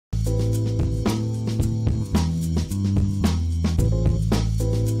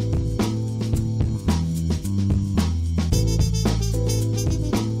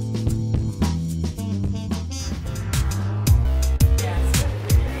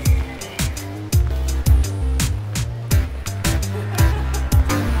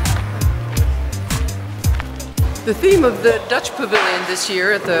The theme of the Dutch Pavilion this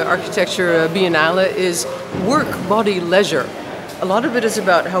year at the Architecture Biennial is work, body, leisure. A lot of it is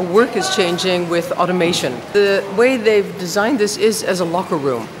about how work is changing with automation. The way they've designed this is as a locker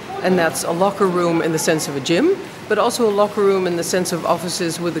room, and that's a locker room in the sense of a gym, but also a locker room in the sense of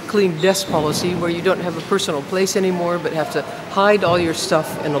offices with a clean desk policy where you don't have a personal place anymore but have to hide all your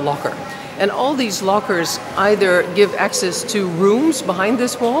stuff in a locker. And all these lockers either give access to rooms behind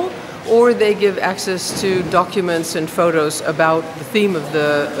this wall, or they give access to documents and photos about the theme of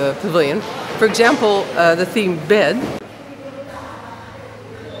the pavilion. For example, the theme bed.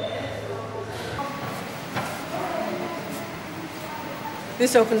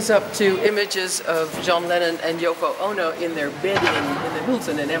 This opens up to images of John Lennon and Yoko Ono in their bed in the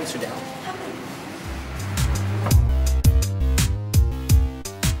Hilton in Amsterdam.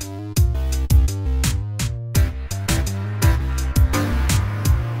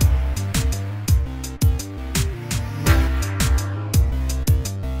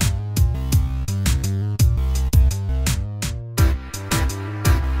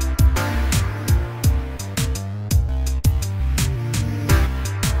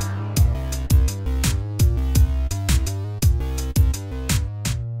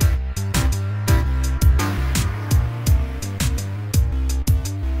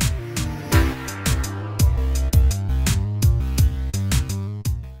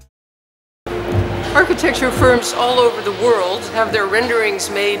 Architecture firms all over the world have their renderings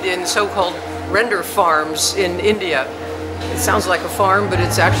made in so-called render farms in India. It sounds like a farm, but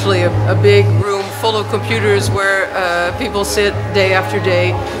it's actually a big room full of computers where people sit day after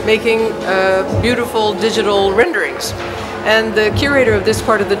day making beautiful digital renderings. And the curator of this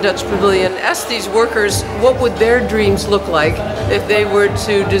part of the Dutch Pavilion asked these workers what would their dreams look like if they were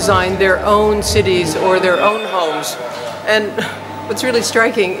to design their own cities or their own homes. And what's really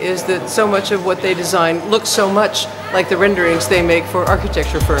striking is that so much of what they design looks so much like the renderings they make for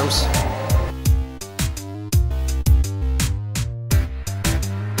architecture firms.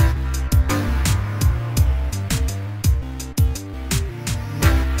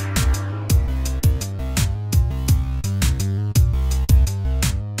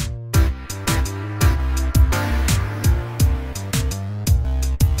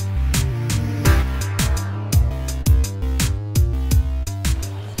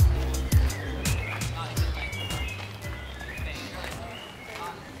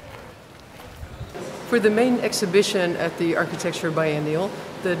 For the main exhibition at the Architecture Biennial,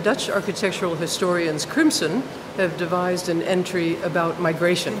 the Dutch architectural historians Crimson have devised an entry about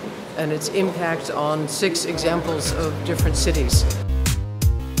migration and its impact on 6 examples of different cities.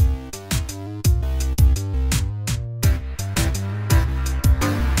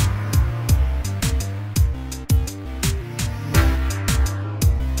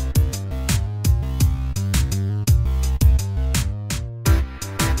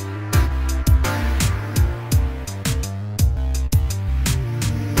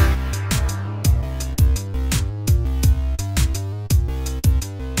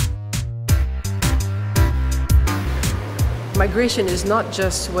 Migration is not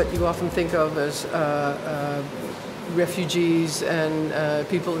just what you often think of as refugees and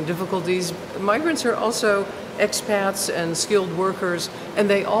people in difficulties. Migrants are also expats and skilled workers, and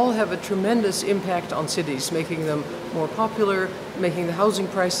they all have a tremendous impact on cities, making them more popular, making the housing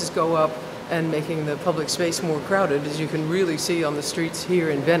prices go up, and making the public space more crowded, as you can really see on the streets here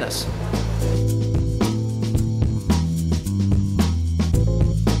in Venice.